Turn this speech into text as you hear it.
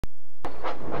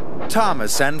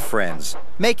Thomas and friends,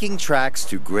 making tracks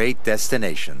to great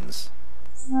destinations.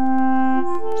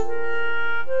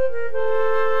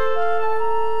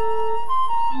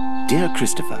 Dear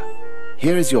Christopher,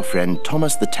 here is your friend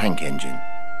Thomas the Tank Engine.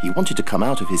 He wanted to come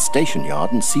out of his station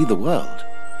yard and see the world.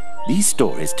 These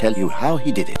stories tell you how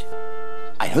he did it.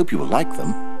 I hope you will like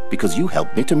them, because you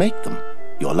helped me to make them.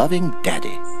 Your loving,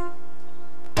 Daddy.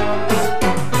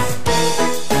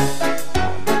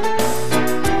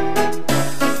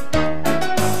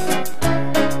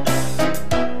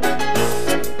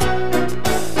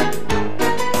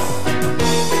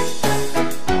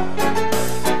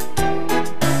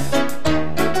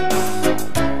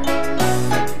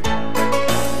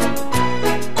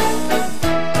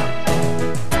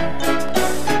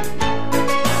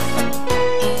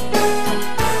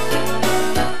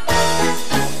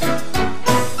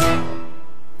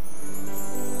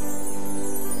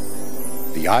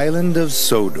 The island of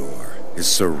Sodor is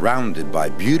surrounded by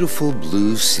beautiful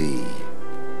blue sea.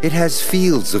 It has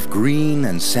fields of green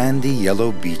and sandy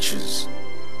yellow beaches.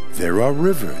 There are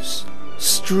rivers,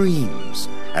 streams,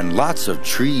 and lots of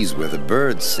trees where the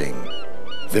birds sing.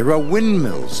 There are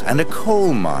windmills and a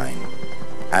coal mine,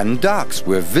 and docks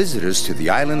where visitors to the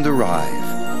island arrive.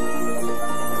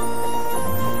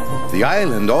 The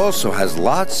island also has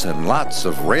lots and lots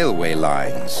of railway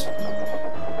lines.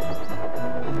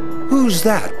 Who's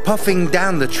that puffing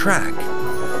down the track?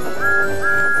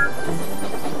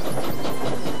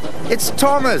 It's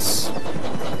Thomas!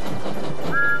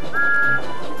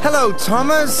 Hello,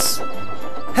 Thomas!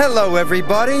 Hello,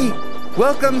 everybody!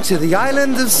 Welcome to the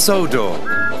island of Sodor.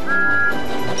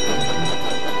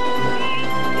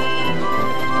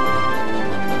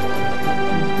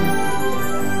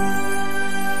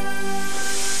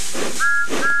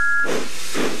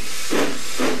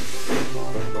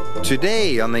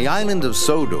 Today on the island of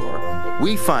Sodor,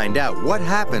 we find out what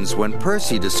happens when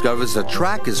Percy discovers a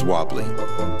track is wobbly.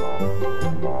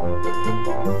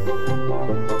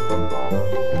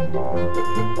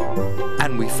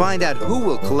 And we find out who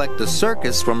will collect the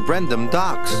circus from Brendam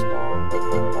Docks.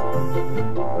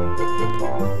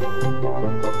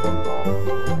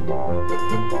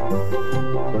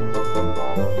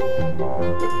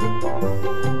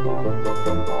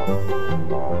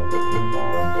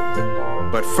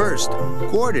 But first,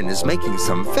 Gordon is making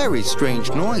some very strange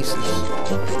noises.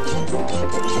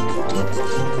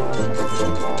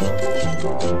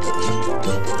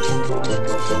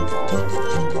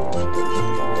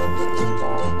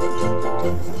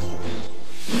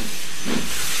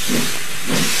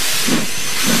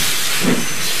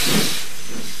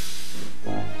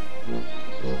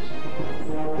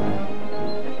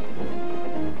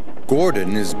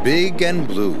 Gordon is big and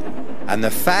blue, and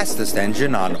the fastest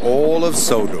engine on all of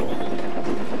Sodor.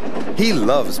 He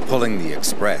loves pulling the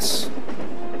express.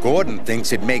 Gordon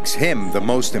thinks it makes him the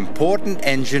most important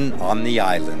engine on the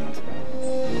island.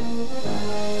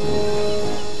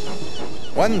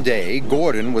 One day,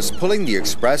 Gordon was pulling the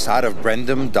express out of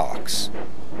Brendam Docks,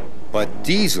 but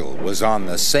Diesel was on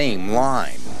the same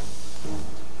line.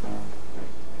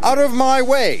 "Out of my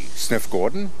way," sniffed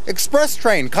Gordon. "Express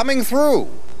train coming through."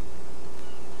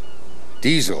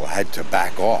 Diesel had to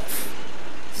back off.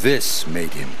 This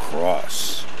made him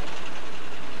cross.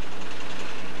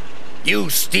 "You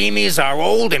steamies are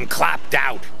old and clapped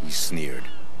out," he sneered.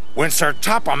 "When Sir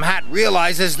Topham Hatt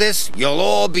realizes this, you'll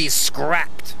all be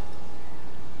scrapped."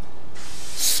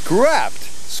 "Scrapped?"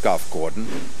 scoffed Gordon.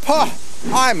 "Pah!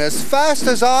 I'm as fast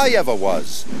as I ever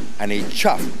was." And he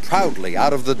chuffed proudly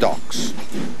out of the docks.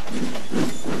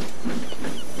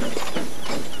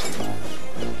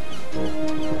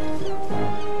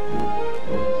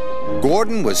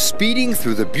 Gordon was speeding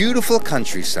through the beautiful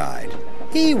countryside.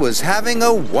 He was having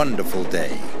a wonderful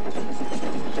day.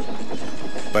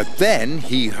 But then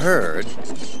he heard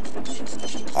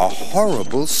a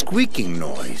horrible squeaking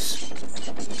noise.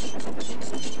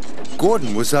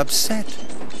 Gordon was upset.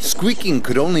 Squeaking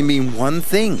could only mean one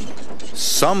thing.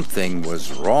 Something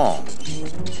was wrong.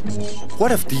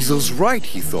 What if Diesel's right,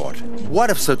 he thought. What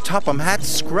if Sir Topham Hatt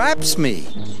scraps me?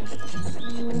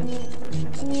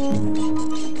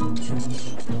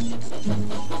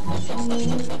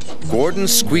 Gordon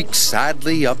squeaked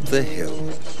sadly up the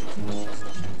hill.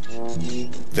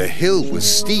 The hill was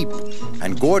steep,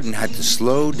 and Gordon had to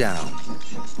slow down.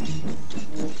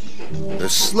 The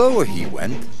slower he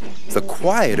went, the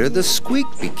quieter the squeak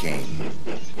became.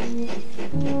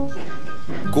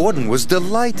 Gordon was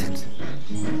delighted.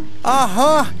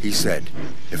 "Aha!" he said.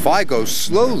 "If I go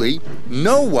slowly,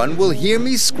 no one will hear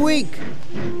me squeak."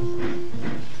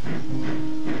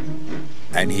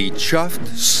 and he chuffed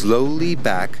slowly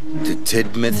back to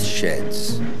Tidmouth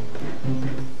Sheds.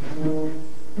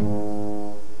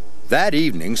 That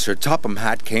evening, Sir Topham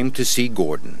Hatt came to see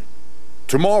Gordon.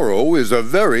 "Tomorrow is a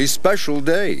very special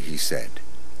day," he said.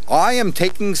 "I am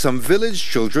taking some village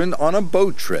children on a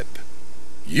boat trip.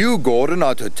 You, Gordon,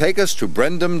 are to take us to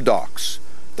Brendam Docks.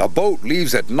 The boat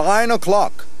leaves at 9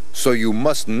 o'clock, so you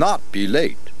must not be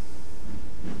late."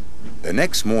 The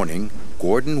next morning,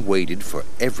 Gordon waited for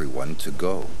everyone to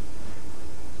go.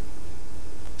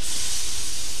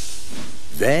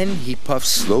 Then he puffed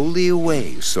slowly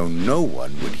away so no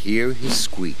one would hear his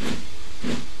squeak.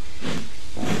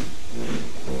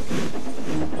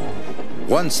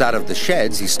 Once out of the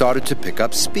sheds, he started to pick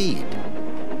up speed.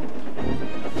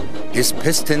 His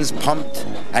pistons pumped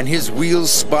and his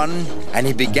wheels spun, and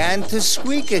he began to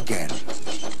squeak again.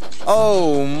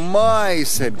 "Oh my,"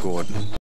 said Gordon.